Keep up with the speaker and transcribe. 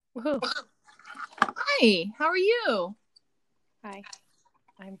Woohoo. Hi, how are you? Hi,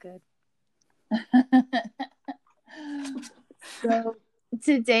 I'm good. So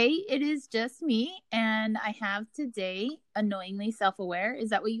today it is just me, and I have today Annoyingly Self-Aware.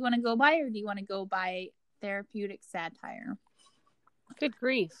 Is that what you want to go by, or do you want to go by Therapeutic Satire? Good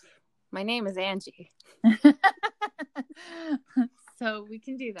grief. My name is Angie. So we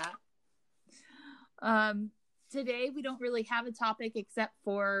can do that. Today we don't really have a topic except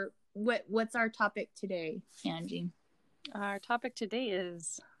for what's our topic today, Angie? Our topic today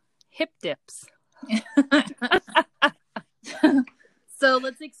is hip dips. So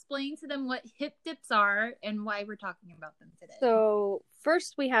let's explain to them what hip dips are and why we're talking about them today. So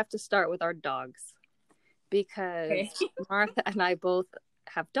first we have to start with our dogs because Martha and I both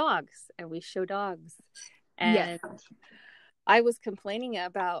have dogs and we show dogs. And yes. I was complaining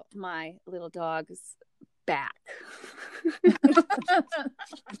about my little dog's back.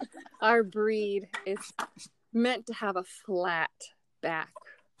 Our breed is meant to have a flat back.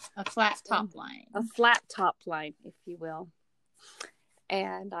 A flat top line. A flat top line, if you will.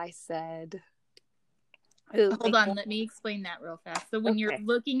 And I said... Hold on, let me explain that real fast. So when you're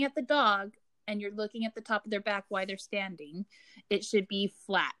looking at the dog and you're looking at the top of their back while they're standing, it should be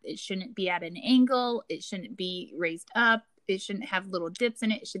flat. It shouldn't be at an angle. It shouldn't be raised up. It shouldn't have little dips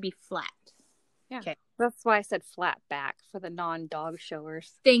in it. It should be flat. Yeah. Okay. That's why I said flat back for the non-dog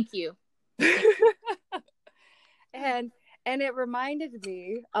showers. Thank you. And it reminded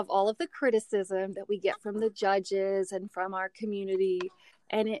me of all of the criticism that we get from the judges and from our community.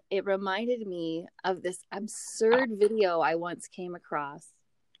 And it reminded me of this absurd video I once came across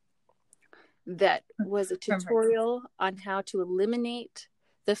that was a tutorial on how to eliminate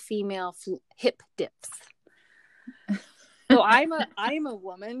the female hip dips. So I'm a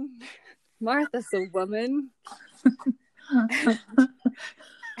woman. Martha's a woman.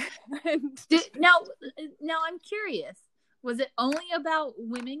 Now I'm curious. Was it only about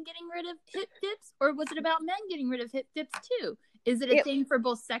women getting rid of hip dips, or was it about men getting rid of hip dips too? Is it a thing for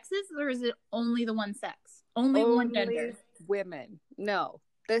both sexes, or is it only the one sex? Only one gender? Women. No.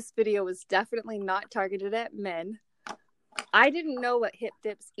 This video was definitely not targeted at men. I didn't know what hip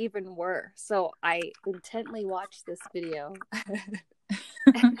dips even were, so I intently watched this video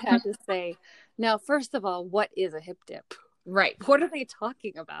and had to say, now, first of all, what is a hip dip? Right. What are they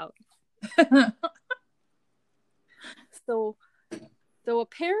talking about? So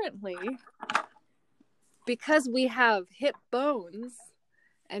apparently, because we have hip bones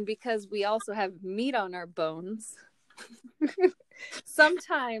and because we also have meat on our bones,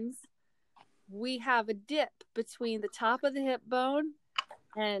 sometimes we have a dip between the top of the hip bone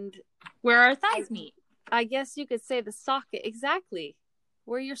and where our thighs meet. I guess you could say the socket. Exactly.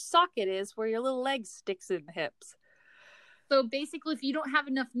 Where your socket is, where your little leg sticks in the hips. So basically, if you don't have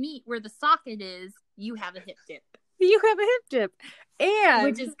enough meat where the socket is, you have a hip dip. You have a hip dip. And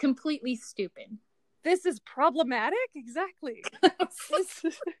which is completely stupid. This is problematic? Exactly. Like,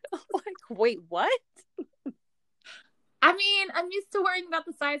 wait, what? I mean, I'm used to worrying about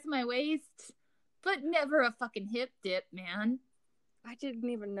the size of my waist, but never a fucking hip dip, man. I didn't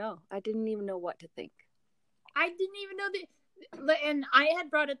even know. I didn't even know what to think. I didn't even know that. And I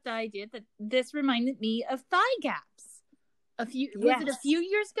had brought up the idea that this reminded me of thigh gaps. Was it a few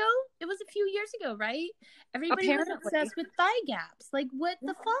years ago? It was a few years ago, right? Everybody was obsessed with thigh gaps. Like, what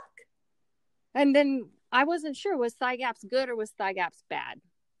the fuck? And then I wasn't sure, was thigh gaps good or was thigh gaps bad?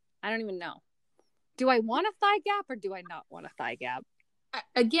 I don't even know. Do I want a thigh gap or do I not want a thigh gap?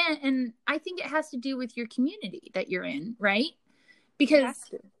 Again, and I think it has to do with your community that you're in, right?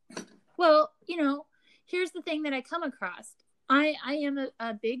 Because, well, here's the thing that I come across. I am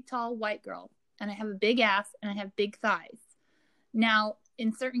a big, tall, white girl, and I have a big ass, and I have big thighs. Now,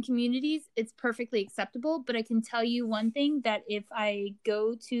 in certain communities, it's perfectly acceptable, but I can tell you one thing, that if I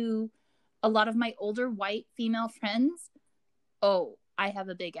go to a lot of my older white female friends, I have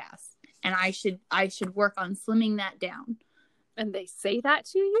a big ass, and I should work on slimming that down. And they say that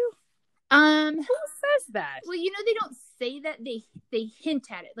to you? Who says that? Well, they don't say that. They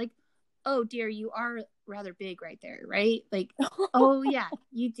hint at it. Like, oh dear, you are rather big right there, right? Like, oh yeah,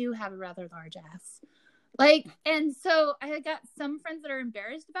 you do have a rather large ass. Like, and so I got some friends that are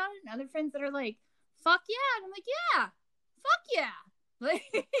embarrassed about it, and other friends that are like, fuck yeah. And I'm like, yeah, fuck yeah.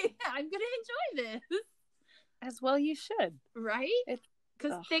 Like, I'm gonna enjoy this. As well you should. Right?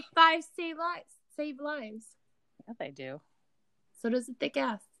 Because thick thighs save lives. Yeah, they do. So does a thick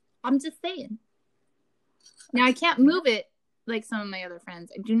ass. I'm just saying. Now, I can't move it like some of my other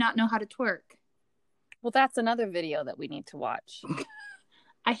friends. I do not know how to twerk. Well, that's another video that we need to watch.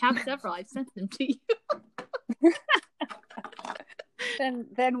 I have several. I've sent them to you.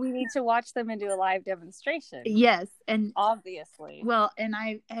 then we need to watch them and do a live demonstration. Yes, and obviously. Well, and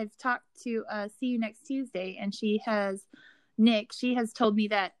I have talked to See You Next Tuesday, and she has told me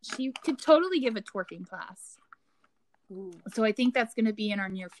that she could totally give a twerking class. Ooh. So I think that's going to be in our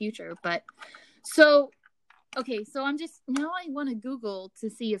near future. But so I'm just now I want to Google to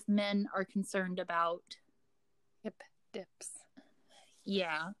see if men are concerned about hip dips.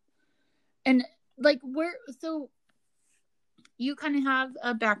 Yeah, and like so you kind of have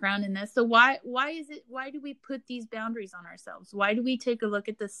a background in this. So why do we put these boundaries on ourselves? Why do we take a look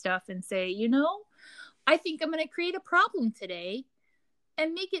at this stuff and say, I think I'm going to create a problem today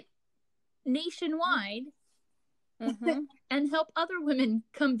and make it nationwide and help other women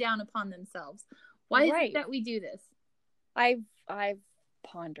come down upon themselves? Why is it that we do this? I've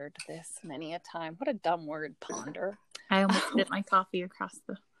pondered this many a time. What a dumb word, ponder. I almost spit my coffee across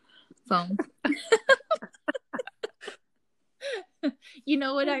the phone. You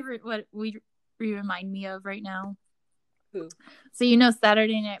know what what we remind me of right now? Who? So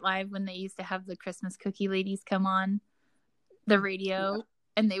Saturday Night Live, when they used to have the Christmas cookie ladies come on the radio,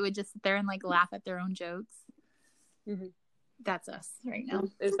 and they would just sit there and like laugh at their own jokes. Mm-hmm. That's us right now.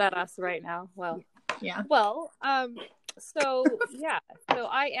 Is that us right now? Well, yeah. Well, so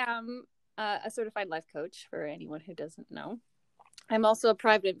I am a certified life coach for anyone who doesn't know. I'm also a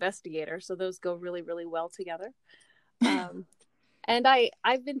private investigator, so those go really, really well together. And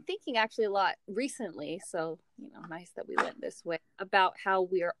I've been thinking actually a lot recently, so, nice that we went this way, about how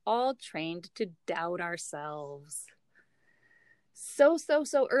we are all trained to doubt ourselves. So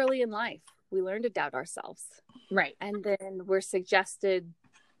early in life, we learn to doubt ourselves. Right. And then we're suggested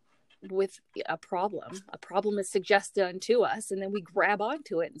with a problem. A problem is suggested unto us, and then we grab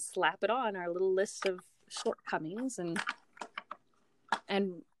onto it and slap it on our little list of shortcomings. And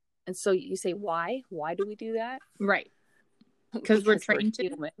so you say, why? Why do we do that? Right. Because we're trained to.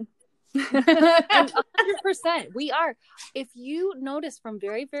 Human. 100%. We are. If you notice from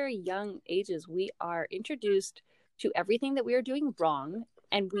very, very young ages, we are introduced to everything that we are doing wrong,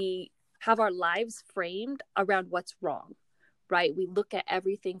 and we have our lives framed around what's wrong, right? We look at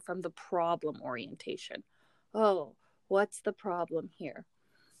everything from the problem orientation. Oh, what's the problem here?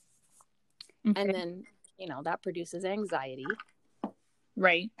 Okay. And then, that produces anxiety.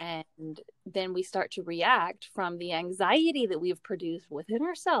 Right. And then we start to react from the anxiety that we've produced within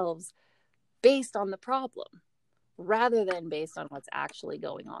ourselves based on the problem rather than based on what's actually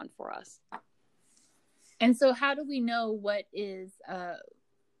going on for us. And so how do we know what's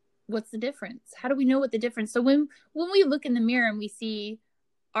the difference? How do we know what the difference? So when we look in the mirror and we see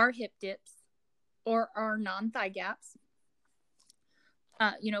our hip dips or our non-thigh gaps,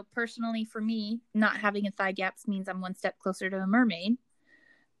 personally for me, not having a thigh gaps means I'm one step closer to a mermaid.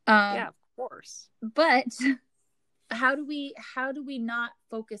 Yeah, of course. But how do we not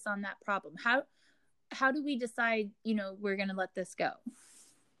focus on that problem? How do we decide, we're going to let this go?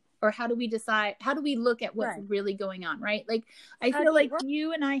 Or how do we look at what's really going on, right? Like, I feel like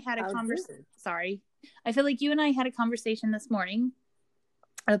you and I had a conversation. Sorry. I feel like you and I had a conversation this morning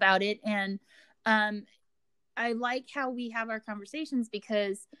about it. And I like how we have our conversations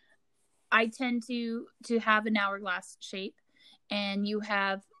because I tend to have an hourglass shape and you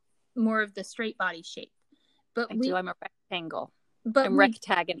have more of the straight body shape. But I'm a rectangle. But I'm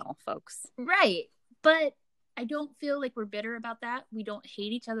rectagonal, folks. Right. But I don't feel like we're bitter about that. We don't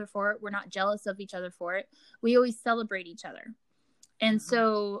hate each other for it. We're not jealous of each other for it. We always celebrate each other. And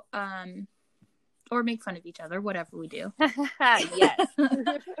so, or make fun of each other, whatever we do. Yes.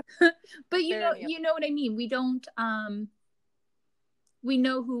 But you know what I mean? We don't, we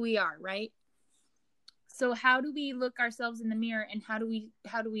know who we are, right? So how do we look ourselves in the mirror and how do we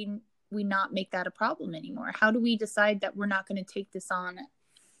not make that a problem anymore? How do we decide that we're not going to take this on?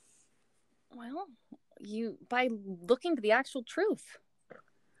 Well, by looking to the actual truth,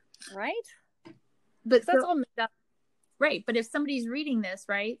 right? But that's all made up. Right. But if somebody's reading this,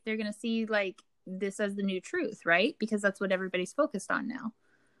 right, they're going to see like this as the new truth, right? Because that's what everybody's focused on now.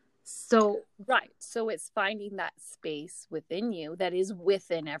 So, right. So it's finding that space within you that is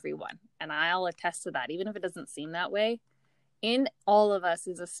within everyone. And I'll attest to that, even if it doesn't seem that way. In all of us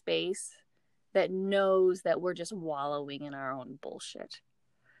is a space that knows that we're just wallowing in our own bullshit.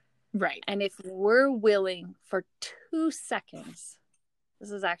 Right. And if we're willing for 2 seconds,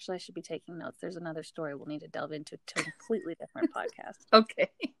 this is actually, I should be taking notes. There's another story we'll need to delve into to a completely different podcast. Okay.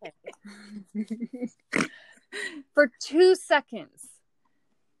 For 2 seconds,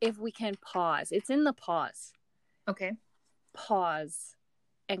 if we can pause, it's in the pause. Okay. Pause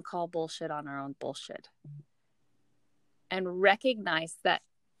and call bullshit on our own bullshit. And recognize that,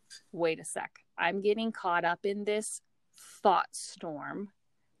 wait a sec, I'm getting caught up in this thought storm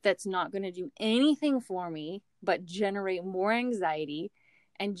that's not going to do anything for me but generate more anxiety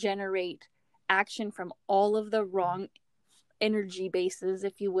and generate action from all of the wrong energy bases,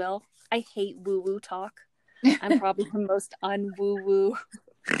 if you will. I hate woo-woo talk. I'm probably the most un-woo-woo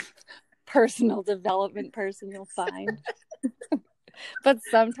personal development person you'll find. But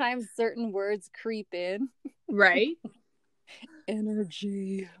sometimes certain words creep in. Right?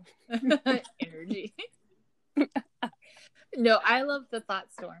 Energy. Energy. No, I love the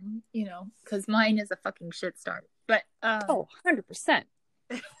thought storm, you know, because mine is a fucking shit start. But 100%.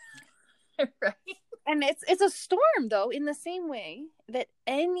 Right. And it's a storm, though, in the same way that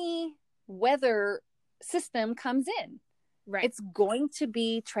any weather system comes in. Right. It's going to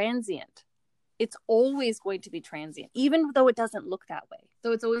be transient. It's always going to be transient, even though it doesn't look that way.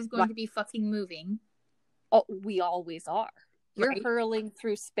 So it's always going to be fucking moving. Oh, we always are. You're Right. hurling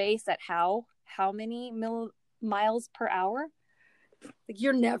through space at how many miles per hour? Like,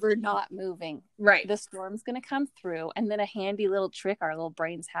 you're never not moving. Right. The storm's going to come through, and then a handy little trick our little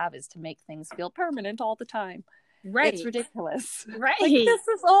brains have is to make things feel permanent all the time. Right. It's ridiculous. Right. Like, this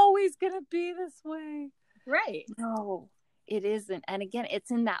is always going to be this way. Right. No, it isn't. And again,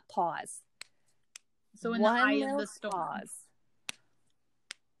 it's in that pause. So in the eye of the storm. Pause.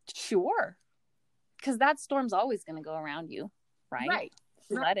 Sure. Because that storm's always going to go around you, right? Right.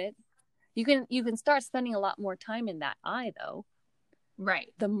 Let it. You can start spending a lot more time in that eye, though.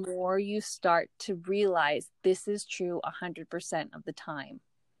 Right. The more you start to realize this is true 100% of the time.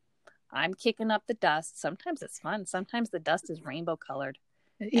 I'm kicking up the dust. Sometimes it's fun. Sometimes the dust is rainbow colored.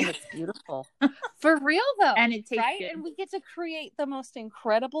 And it's beautiful. For real, though. And it tastes right? good. And we get to create the most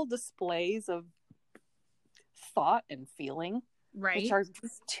incredible displays of thought and feeling. Right. Which are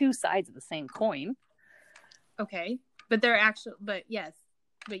just two sides of the same coin. Okay. But they're actual, but yes.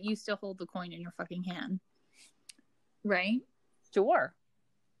 But you still hold the coin in your fucking hand. Right? Sure.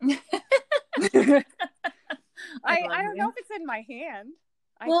 I don't know if it's in my hand.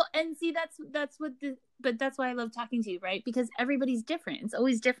 Well, and see, that's why I love talking to you, right? Because everybody's different. It's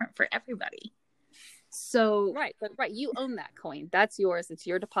always different for everybody. So right, you own that coin. That's yours. It's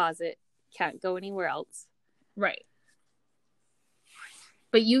your deposit. Can't go anywhere else. Right.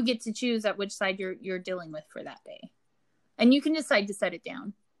 But you get to choose at which side you're dealing with for that day. And you can decide to set it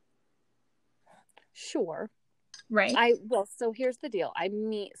down. Sure. Right. So here's the deal.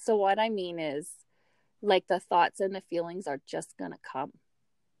 What I mean is, like, the thoughts and the feelings are just gonna come.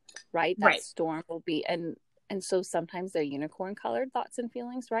 Right? That storm will be, and so sometimes they're unicorn colored thoughts and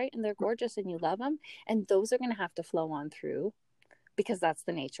feelings, right? And they're gorgeous and you love them. And those are gonna have to flow on through because that's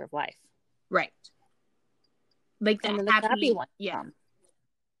the nature of life. Right. Like and the then happy one. Yeah.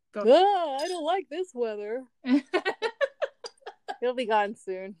 Oh, I don't like this weather. It'll be gone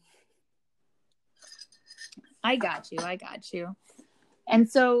soon. I got you. And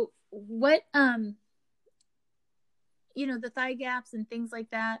so what, the thigh gaps and things like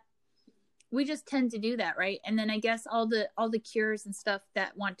that, we just tend to do that, right? And then I guess all the cures and stuff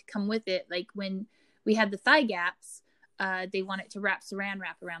that want to come with it, like when we had the thigh gaps, they want it to wrap around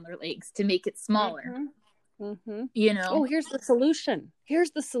their legs to make it smaller. Mm-hmm. Mm-hmm. Oh, here's the solution.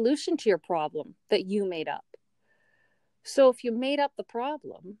 Here's the solution to your problem that you made up. So if you made up the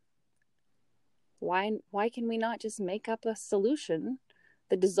problem, why can we not just make up a solution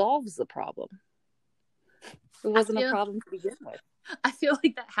that dissolves the problem? It wasn't a problem to begin with. I feel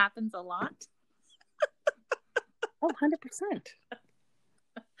like that happens a lot. 100%.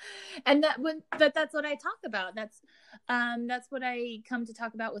 And that's what I talk about. That's what I come to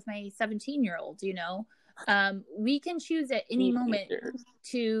talk about with my 17-year-old, we can choose at any moment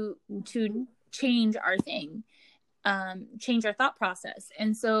to change our thing, change our thought process.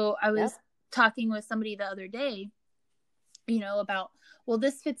 And so I was talking with somebody the other day, about, well,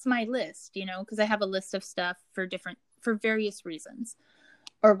 this fits my list, because I have a list of stuff for various reasons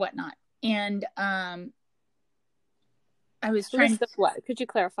or whatnot. And I was trying to, what? Could you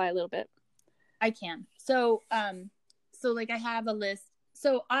clarify a little bit? I can. So like I have a list.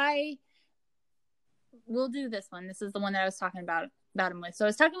 So we'll do this one. This is the one that I was talking about him with. So I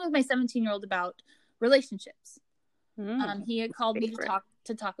was talking with my 17-year-old about relationships. He had called me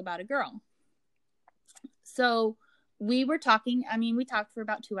to talk about a girl. So we were talking. I mean, we talked for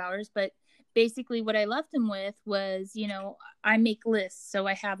about 2 hours, but basically what I left him with was, I make lists. So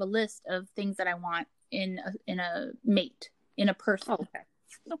I have a list of things that I want in a mate, in a person. Oh,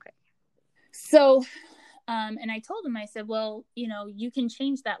 okay. So, and I told him, I said, well, you can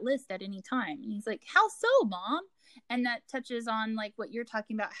change that list at any time. And he's like, how so, Mom? And that touches on like what you're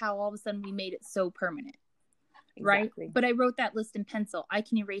talking about, how all of a sudden we made it so permanent. Exactly. Right. But I wrote that list in pencil. I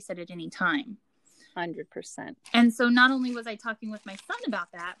can erase it at any time. 100%. And so not only was I talking with my son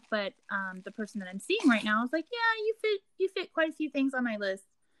about that, but the person that I'm seeing right now was like, yeah, you fit quite a few things on my list.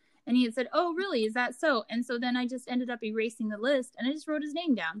 And he had said, oh, really? Is that so? And so then I just ended up erasing the list and I just wrote his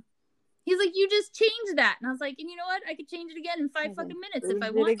name down. He's like, you just changed that. And I was like, and you know what? I could change it again in 5 fucking minutes if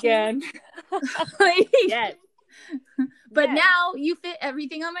I want again. Like, Yes. But now you fit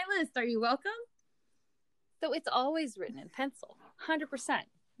everything on my list. Are you welcome? So it's always written in pencil. 100%.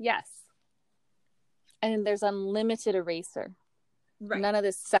 Yes. And there's unlimited eraser. Right. None of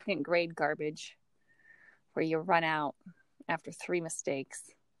this second grade garbage where you run out after 3 mistakes.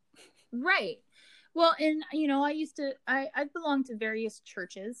 Right. Well, and I belonged to various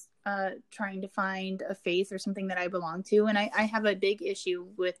churches, trying to find a faith or something that I belong to. And I have a big issue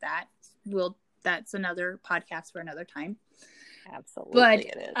with that. That's another podcast for another time. Absolutely. But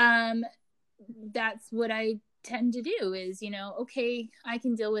it is. That's what I tend to do is, okay, I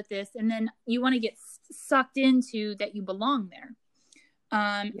can deal with this. And then you want to get sucked into that you belong there.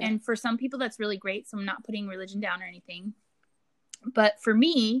 And for some people that's really great. So I'm not putting religion down or anything, but for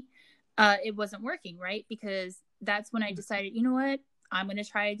me, it wasn't working, right? Because that's when I decided, you know what, I'm going to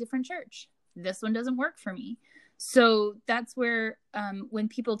try a different church. This one doesn't work for me. So that's where, when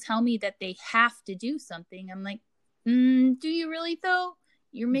people tell me that they have to do something, I'm like, do you really though?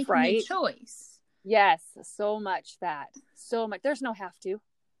 You're making a choice. Yes. So much. There's no have to.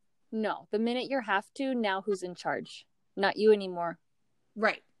 No, the minute you have to, now who's in charge? Not you anymore.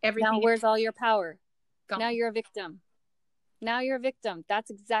 Right. Everything. Now where's all your power? Gone. Now you're a victim. That's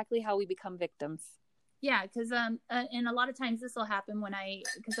exactly how we become victims. Yeah, because and a lot of times this will happen when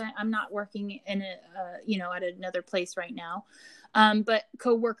because I'm not working in at another place right now, but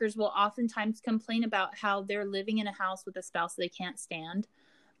coworkers will oftentimes complain about how they're living in a house with a spouse they can't stand,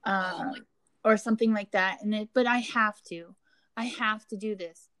 or something like that. But I have to do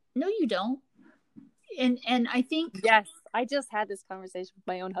this. No, you don't. And I think, yes, I just had this conversation with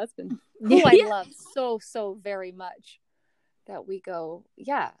my own husband, who I love so very much. That we go,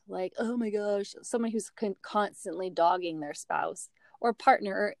 like, oh my gosh, someone who's constantly dogging their spouse or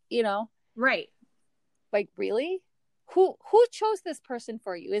partner, right? Like, really? Who chose this person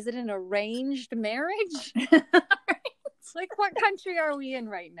for you? Is it an arranged marriage? Like, what country are we in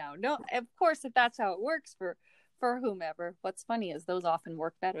right now? No, of course, if that's how it works for whomever. What's funny is those often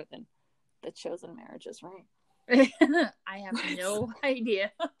work better than the chosen marriages, right? I have no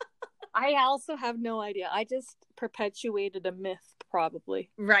idea. I also have no idea. I just perpetuated a myth, probably.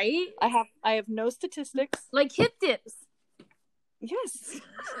 Right? I have no statistics. Like hip dips. Yes.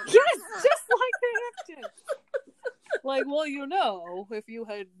 Yes, just like the hip dips. Like, well, if you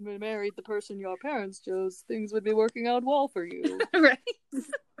had married the person your parents chose, things would be working out well for you. Right?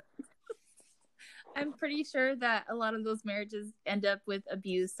 I'm pretty sure that a lot of those marriages end up with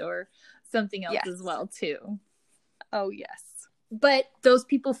abuse or something else as well, too. Oh, yes. But those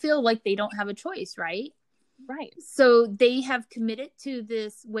people feel like they don't have a choice, right? Right. So they have committed to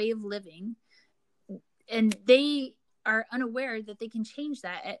this way of living, and they are unaware that they can change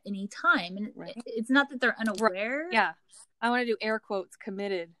that at any time. And it's not that they're unaware. Right. Yeah. I want to do air quotes,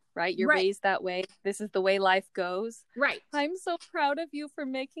 committed, right? You're raised that way. This is the way life goes. Right. I'm so proud of you for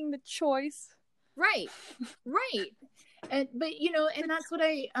making the choice. Right. Right. But, and that's what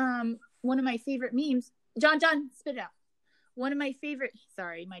one of my favorite memes, John, spit it out. One of my favorite,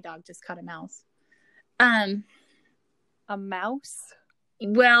 sorry, my dog just caught a mouse. A mouse?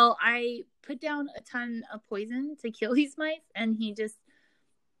 Well, I put down a ton of poison to kill these mice, and he just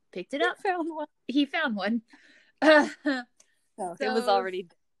picked it up. He found one. It was already,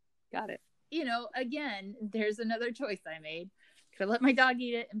 got it. Again, there's another choice I made. Could have let my dog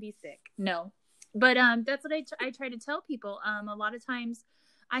eat it and be sick. No. But that's what I try to tell people. A lot of times,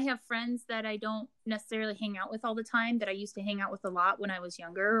 I have friends that I don't necessarily hang out with all the time that I used to hang out with a lot when I was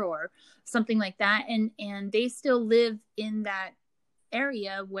younger or something like that. And they still live in that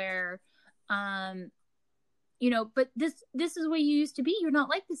area where, but this is what you used to be. You're not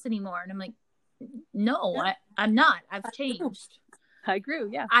like this anymore. And I'm like, no, I'm not. I've changed. I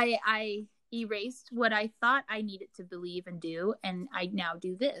grew. Yeah. I erased what I thought I needed to believe and do. And I now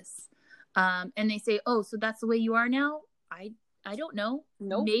do this. And they say, oh, so that's the way you are now? I don't know.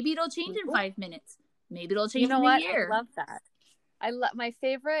 Nope. Maybe it'll change in 5 minutes. Maybe it'll change in a year. I love that. I love my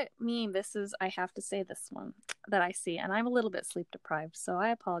favorite meme. I have to say this one that I see, and I'm a little bit sleep deprived, so I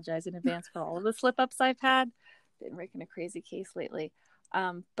apologize in advance for all of the slip ups I've had. Been making a crazy case lately.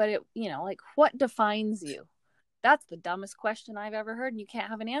 But it, like, what defines you? That's the dumbest question I've ever heard, and you can't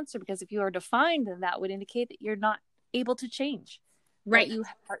have an answer, because if you are defined, then that would indicate that you're not able to change. Right.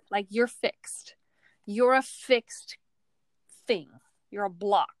 You're fixed. You're a fixed thing. You're a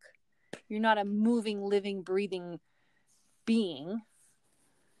block. You're not a moving, living, breathing being.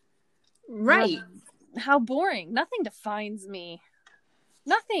 Right. How boring. Nothing defines me.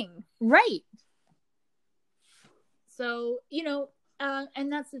 Nothing. Right. So, you know,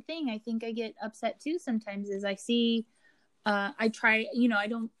 and that's the thing. I think I get upset too sometimes is I see, I try, you know, I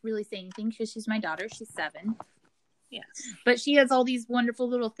don't really say anything because she's my daughter. She's 7. Yes. But she has all these wonderful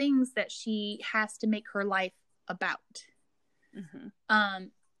little things that she has to make her life about. Mm-hmm.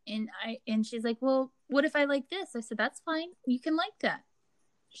 And she's like, well, what if I like this? I said, that's fine. You can like that.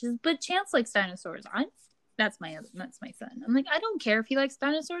 She says, but Chance likes dinosaurs. That's my son. I'm like, I don't care if he likes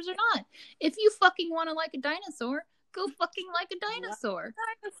dinosaurs or not. If you fucking want to like a dinosaur, go fucking like a dinosaur.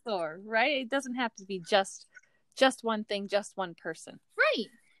 Dinosaur, right? It doesn't have to be just one thing, just one person. Right.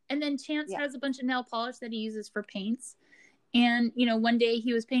 And then Chance has a bunch of nail polish that he uses for paints. And, you know, one day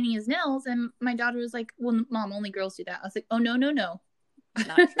he was painting his nails and my daughter was like, well, Mom, only girls do that. I was like, oh, no.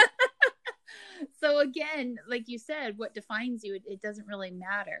 Not true. So again, like you said, what defines you, it doesn't really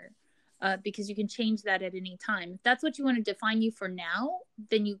matter because you can change that at any time. If that's what you want to define you for now,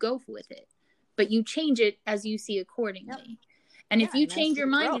 then you go with it. But you change it as you see accordingly. Yep. And if you change your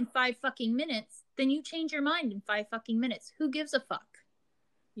mind in 5 fucking minutes, then you change your mind in 5 fucking minutes. Who gives a fuck?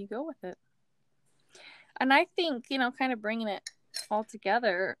 You go with it. And I think, you know, kind of bringing it all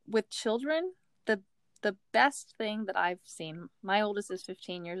together with children, the best thing that I've seen, my oldest is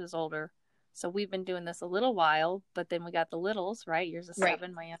 15 years older. So we've been doing this a little while, but then we got the littles, right? Yours is 7.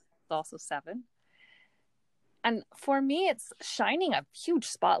 Right. My youngest is also 7. And for me, it's shining a huge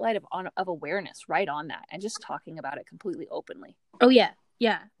spotlight of awareness right on that and just talking about it completely openly. Oh, yeah.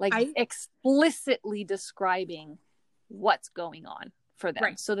 Yeah. Like explicitly describing what's going on for them,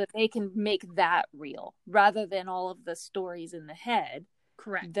 right, so that they can make that real rather than all of the stories in the head.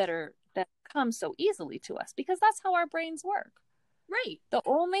 Correct. That come so easily to us because that's how our brains work. Right. The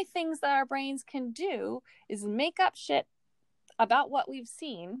only things that our brains can do is make up shit about what we've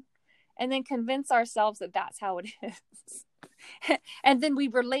seen and then convince ourselves that that's how it is. And then we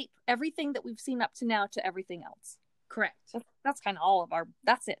relate everything that we've seen up to now to everything else. Correct. So that's kind of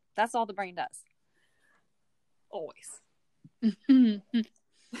that's it. That's all the brain does. Always. 100%.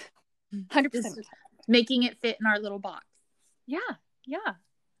 Making it fit in our little box. Yeah. Yeah.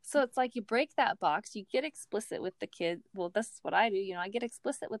 So it's like you break that box, you get explicit with the kids. Well, this is what I do. You know, I get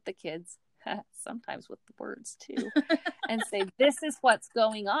explicit with the kids, sometimes with the words too, and say, this is what's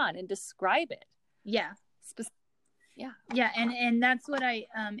going on and describe it. Yeah. Yeah. Yeah. And that's what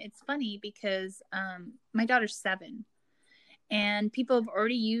it's funny because my daughter's 7 and people have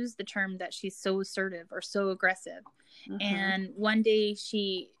already used the term that she's so assertive or so aggressive. Mm-hmm. And one day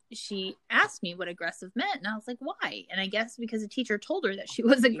she asked me what aggressive meant. And I was like, why? And I guess because a teacher told her that she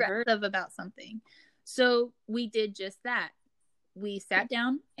was aggressive about something. So we did just that. We sat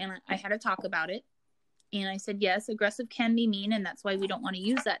down and I had to talk about it. And I said, yes, aggressive can be mean. And that's why we don't want to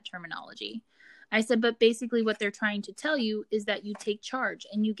use that terminology. I said, but basically what they're trying to tell you is that you take charge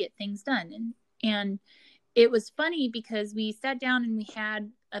and you get things done. And it was funny because we sat down and we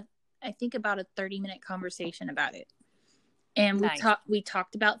had I think about a 30-minute conversation about it. And we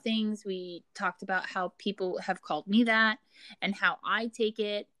talked about things. We talked about how people have called me that and how I take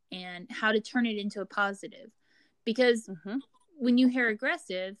it and how to turn it into a positive. Because when you hear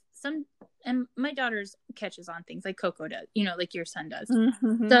aggressive, and my daughter's catches on things like Coco does, you know, like your son does.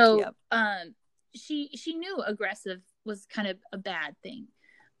 Mm-hmm. So she knew aggressive was kind of a bad thing.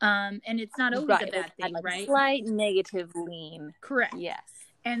 And it's not always a bad thing, right? Slight negative lean. Correct. Yes.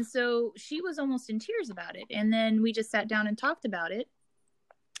 And so she was almost in tears about it. And then we just sat down and talked about it.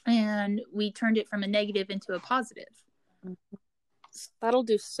 And we turned it from a negative into a positive. That'll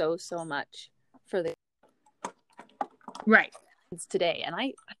do so much for the right kids today. And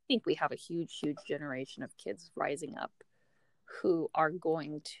I think we have a huge generation of kids rising up who are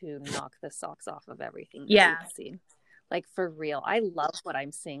going to knock the socks off of everything that we've seen. Like, for real. I love what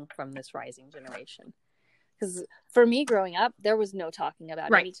I'm seeing from this rising generation. Because for me growing up, there was no talking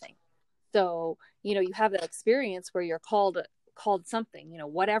about anything. So, you know, you have that experience where you're called something, you know,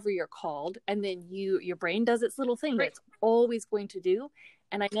 whatever you're called. And then your brain does its little thing that it's always going to do.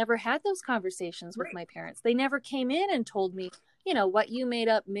 And I never had those conversations with my parents. They never came in and told me, you know, what you made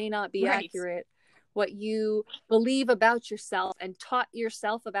up may not be accurate. What you believe about yourself and taught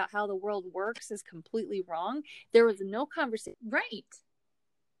yourself about how the world works is completely wrong. There was no conversation. Right.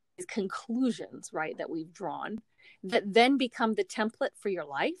 Conclusions, right, that we've drawn that then become the template for your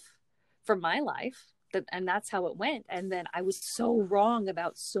life, for my life, and that's how it went. And then I was so wrong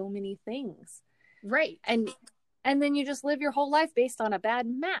about so many things, right? And then you just live your whole life based on a bad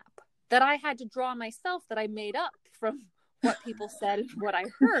map that I had to draw myself, that I made up from what people said and what I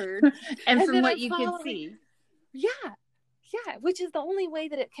heard. and from what you could see. Yeah. Which is the only way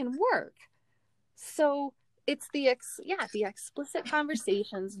that it can work. So it's the explicit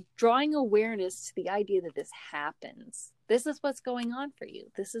conversations, drawing awareness to the idea that this happens. This is what's going on for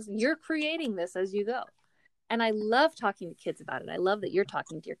you. You're creating this as you go. And I love talking to kids about it. I love that you're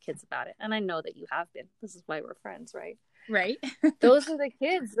talking to your kids about it. And I know that you have been. This is why we're friends, right? Right. Those are the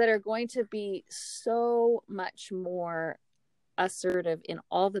kids that are going to be so much more assertive in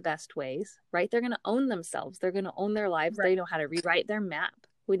all the best ways, right? They're going to own themselves. They're going to own their lives. Right. They know how to rewrite their map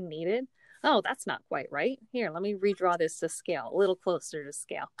when needed. Oh, that's not quite right. Here, let me redraw this to scale, a little closer to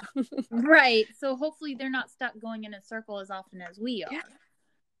scale. Right. So hopefully they're not stuck going in a circle as often as we are.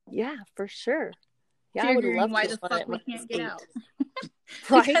 Yeah, for sure. Yeah, figuring I would love why the fuck we can't get out.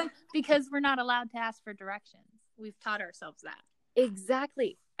 Right? because we're not allowed to ask for directions. We've taught ourselves that.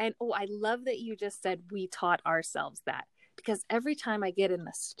 Exactly. And I love that you just said we taught ourselves that, because every time I get in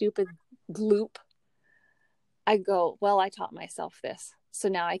the stupid loop, I go, well, I taught myself this, so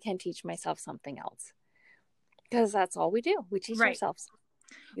now I can teach myself something else. Because that's all we do. We teach ourselves.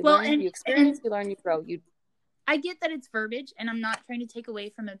 You learn, you experience, you learn, you grow. I get that it's verbiage, and I'm not trying to take away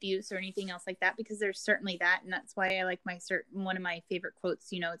from abuse or anything else like that, because there's certainly that, and that's why I like one of my favorite quotes.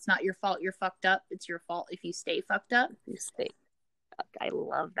 It's not your fault you're fucked up. It's your fault if you stay fucked up. You stay. I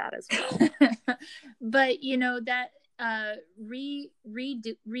love that as well. But that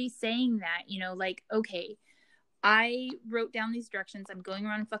re-saying that, like, okay, I wrote down these directions. I'm going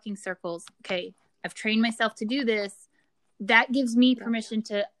around in fucking circles. Okay, I've trained myself to do this. That gives me permission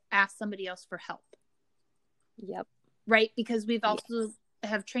to ask somebody else for help. Yep. Right? Because we've also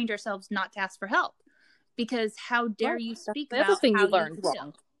have trained ourselves not to ask for help. Because how dare you speak about everything how you learned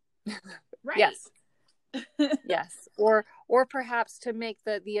wrong. Right. Yes. Yes. Or perhaps to make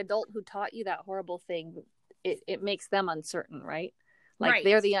the adult who taught you that horrible thing, it makes them uncertain, right? Like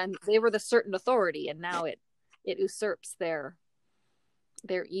they were the certain authority, and now it usurps their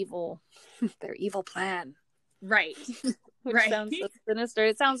evil plan. Right. Which sounds so sinister.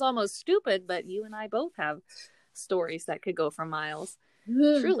 It sounds almost stupid, but you and I both have stories that could go for miles.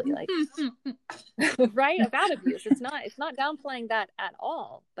 Truly, like right, about abuse. It's not downplaying that at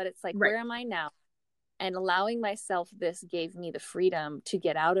all, but it's like, where am I now? And allowing myself this gave me the freedom to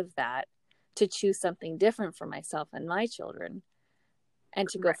get out of that, to choose something different for myself and my children, and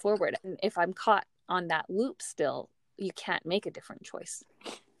to go forward. And if I'm caught on that loop still, you can't make a different choice.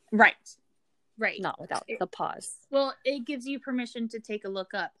 Right. Not without the pause. Well, it gives you permission to take a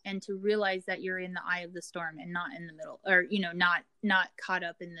look up and to realize that you're in the eye of the storm and not in the middle, or, not caught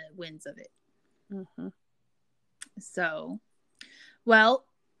up in the winds of it. Mm-hmm. So, well,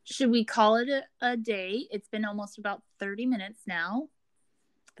 should we call it a day? It's been almost about 30 minutes now.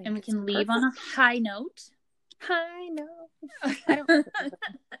 And we can leave on a high note. High note. I don't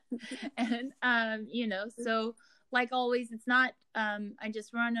and, so like always, it's not, I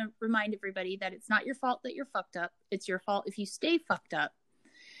just want to remind everybody that it's not your fault that you're fucked up. It's your fault if you stay fucked up.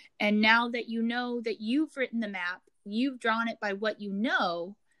 And now that you know that you've written the map, you've drawn it by what you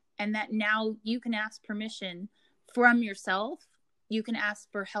know, and that now you can ask permission from yourself, you can ask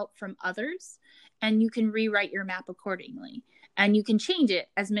for help from others, and you can rewrite your map accordingly. And you can change it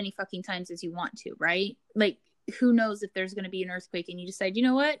as many fucking times as you want to, right? Like, who knows if there's going to be an earthquake and you decide, you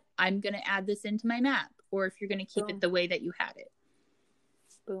know what, I'm going to add this into my map. Or if you're going to keep it the way that you had it.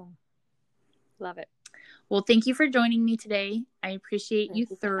 Boom. Love it. Well, thank you for joining me today. I appreciate you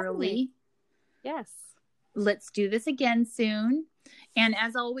thoroughly. Yes. Let's do this again soon. And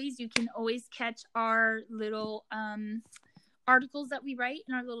as always, you can always catch our little articles that we write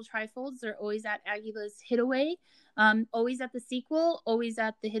in our little trifolds. They're always at Aguila's Hideaway. Always at the sequel, always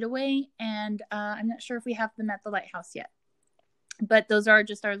at the Hideaway. And I'm not sure if we have them at the Lighthouse yet. But those are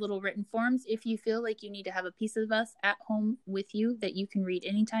just our little written forms. If you feel like you need to have a piece of us at home with you that you can read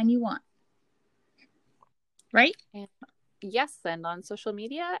anytime you want. Right? And yes, and on social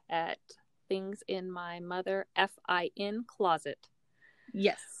media at Things in My Mother FIN Closet.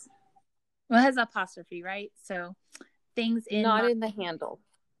 Yes. Well, it has apostrophe, right? So things in not in the handle.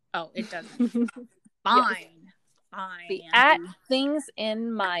 Oh, it doesn't. Fine. Yes. Fine. The at Things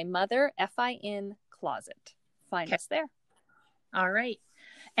in My Mother FIN Closet. Find us there. All right.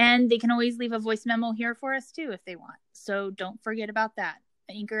 And they can always leave a voice memo here for us too if they want. So don't forget about that.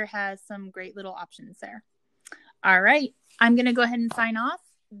 Anchor has some great little options there. All right. I'm going to go ahead and sign off.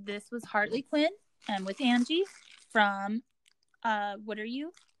 This was Hartley Quinn and with Angie from, what are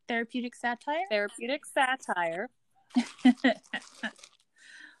you? Therapeutic Satire? Therapeutic Satire.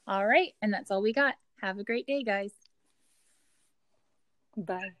 All right. And that's all we got. Have a great day, guys.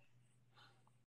 Bye.